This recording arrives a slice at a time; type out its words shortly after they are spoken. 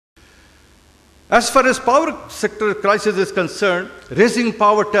As far as power sector crisis is concerned, raising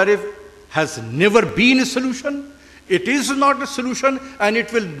power tariff has never been a solution. It is not a solution, and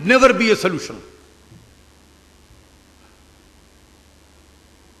it will never be a solution.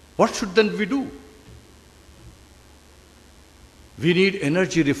 What should then we do? We need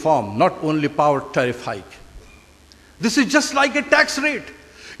energy reform, not only power tariff hike. This is just like a tax rate.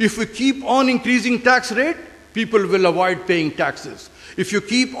 If we keep on increasing tax rate, people will avoid paying taxes. If you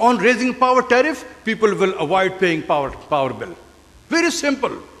keep on raising power tariff, people will avoid paying power bill. Very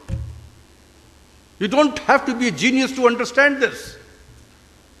simple. You don't have to be a genius to understand this.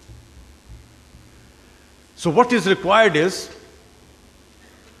 So what is required is,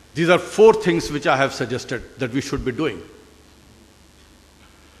 these are 4 things which I have suggested that we should be doing.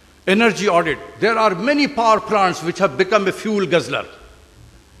 Energy audit. There are many power plants which have become a fuel guzzler.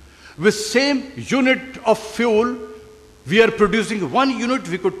 With same unit of fuel, we are producing 1 unit,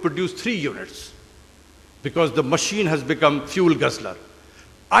 we could produce 3 units because the machine has become fuel guzzler.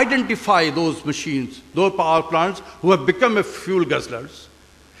 Identify those machines, those power plants who have become a fuel guzzlers,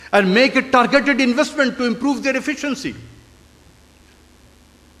 and make a targeted investment to improve their efficiency.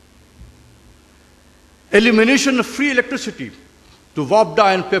 Elimination of free electricity to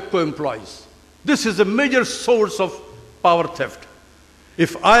WAPDA and PEPCO employees. This is a major source of power theft.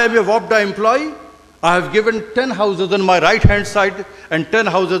 If I am a WAPDA employee, I have given 10 houses on my right-hand side and 10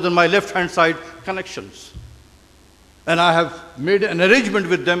 houses on my left-hand side connections. And I have made an arrangement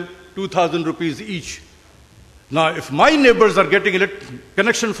with them, 2,000 rupees each. Now, if my neighbors are getting a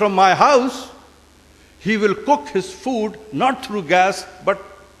connection from my house, he will cook his food not through gas, but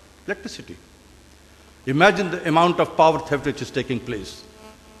electricity. Imagine the amount of power theft which is taking place.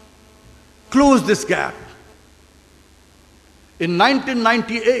 Close this gap. In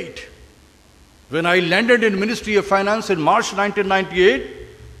 1998, when I landed in Ministry of Finance in March 1998,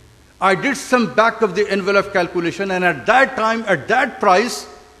 I did some back of the envelope calculation, and at that time, at that price,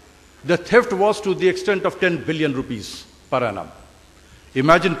 the theft was to the extent of 10 billion rupees per annum.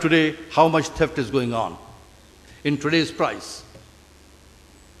 Imagine today how much theft is going on in today's price.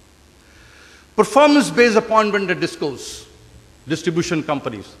 Performance-based appointment at discos, distribution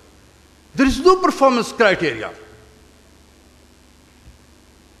companies. There is no performance criteria.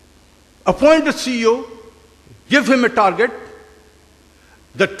 Appoint a CEO, give him a target,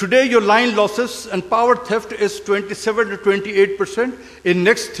 that today your line losses and power theft is 27 to 28%. In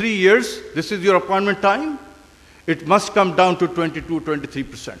next 3 years, this is your appointment time, it must come down to 22,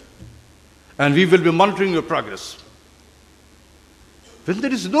 23%. And we will be monitoring your progress. When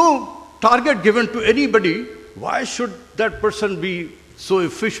there is no target given to anybody, why should that person be so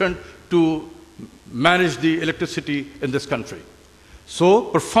efficient to manage the electricity in this country? So,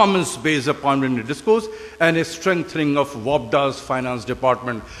 performance-based appointment in discos and a strengthening of WAPDA's finance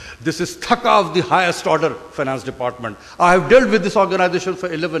department. This is Thaka of the highest order finance department. I have dealt with this organization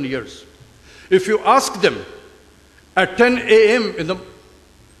for 11 years. If you ask them at 10 a.m.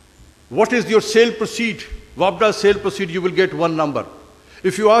 what is your sale proceed, WAPDA's sale proceed, you will get one number.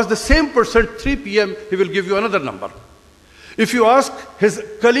 If you ask the same person 3 p.m., he will give you another number. If you ask his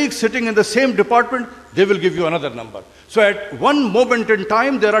colleagues sitting in the same department, they will give you another number. So at one moment in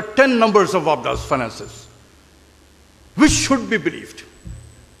time, there are 10 numbers of WAPDA's finances, which should be believed.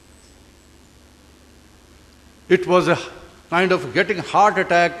 It was a kind of getting heart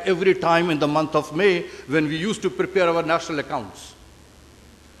attack every time in the month of May when we used to prepare our national accounts.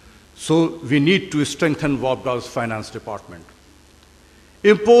 So we need to strengthen WAPDA's finance department.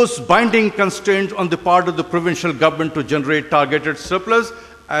 Impose binding constraints on the part of the provincial government to generate targeted surplus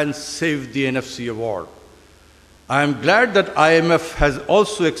and save the NFC award. I am glad that IMF has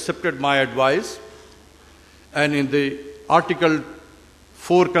also accepted my advice, and in the Article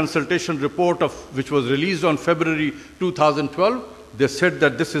 4 consultation report which was released on February 2012, they said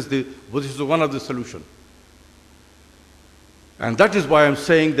that this is one of the solutions. And that is why I'm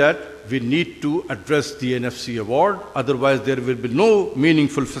saying that we need to address the NFC award, otherwise there will be no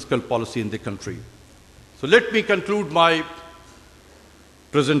meaningful fiscal policy in the country. So let me conclude my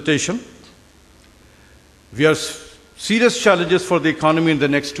presentation. We have serious challenges for the economy in the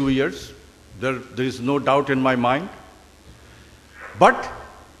next 2 years. There is no doubt in my mind. But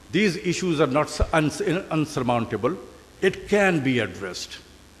these issues are not unsurmountable. It can be addressed,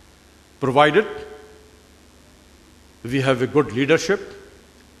 provided we have a good leadership.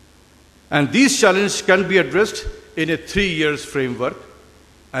 And these challenges can be addressed in a 3-year framework,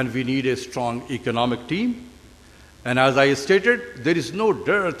 and we need a strong economic team. And as I stated, there is no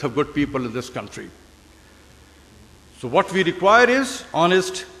dearth of good people in this country. So what we require is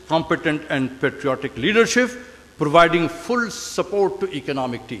honest, competent, and patriotic leadership, providing full support to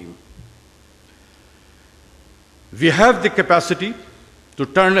economic team. We have the capacity to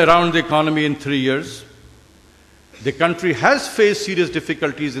turn around the economy in 3 years. The country has faced serious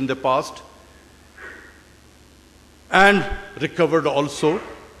difficulties in the past and recovered also.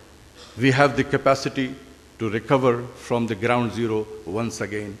 We have the capacity to recover from the ground zero once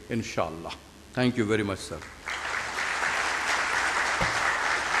again, inshallah. Thank you very much, sir.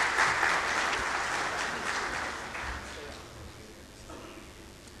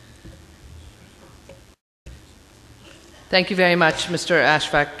 Thank you very much, Mr.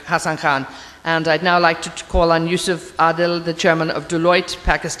 Ashfaque Hasan Khan. And I'd now like to call on Yusuf Adil, the chairman of Deloitte,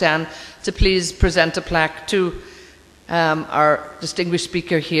 Pakistan, to please present a plaque to our distinguished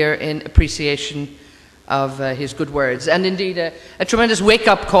speaker here in appreciation of his good words. And indeed, a tremendous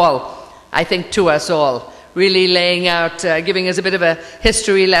wake-up call, I think, to us all, really laying out, giving us a bit of a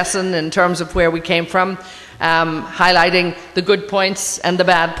history lesson in terms of where we came from, highlighting the good points and the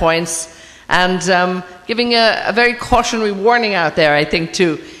bad points, and giving a very cautionary warning out there, I think,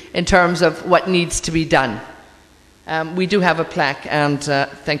 too, in terms of what needs to be done. We do have a plaque, and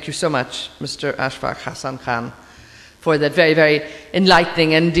thank you so much, Mr. Ashfaque Hasan Khan, for that very, very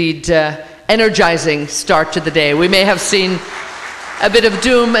enlightening, indeed energizing start to the day. We may have seen a bit of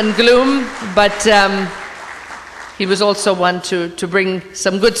doom and gloom, but he was also one to bring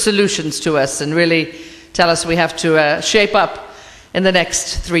some good solutions to us and really tell us we have to shape up in the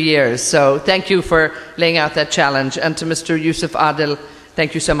next 3 years. So thank you for laying out that challenge. And to Mr. Yusuf Adil,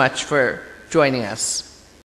 thank you so much for joining us.